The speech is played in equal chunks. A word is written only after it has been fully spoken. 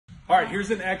All right,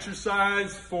 here's an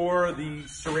exercise for the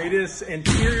serratus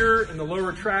anterior and the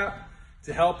lower trap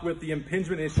to help with the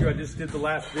impingement issue I just did the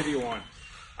last video on.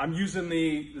 I'm using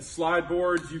the slide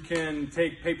boards. You can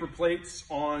take paper plates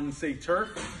on, say,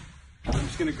 turf. I'm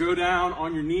just gonna go down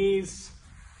on your knees.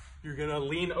 You're gonna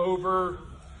lean over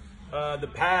the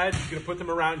pads. You're gonna put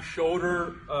them around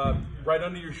shoulder, right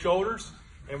under your shoulders,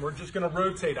 and we're just gonna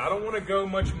rotate. I don't wanna go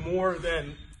much more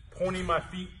than pointing my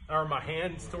feet or my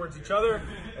hands towards each other,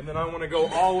 and then I want to go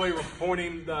all the way with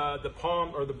pointing the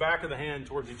palm or the back of the hand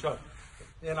towards each other.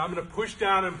 And I'm going to push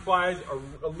down and apply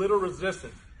a little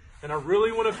resistance. And I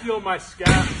really want to feel my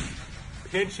scap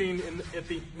pinching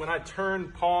when I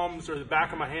turn palms or the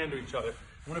back of my hand to each other.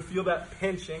 I want to feel that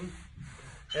pinching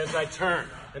as I turn,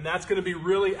 and that's going to be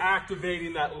really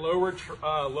activating that lower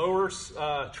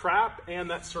trap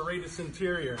and that serratus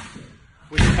anterior,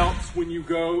 which helps when you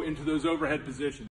go into those overhead positions.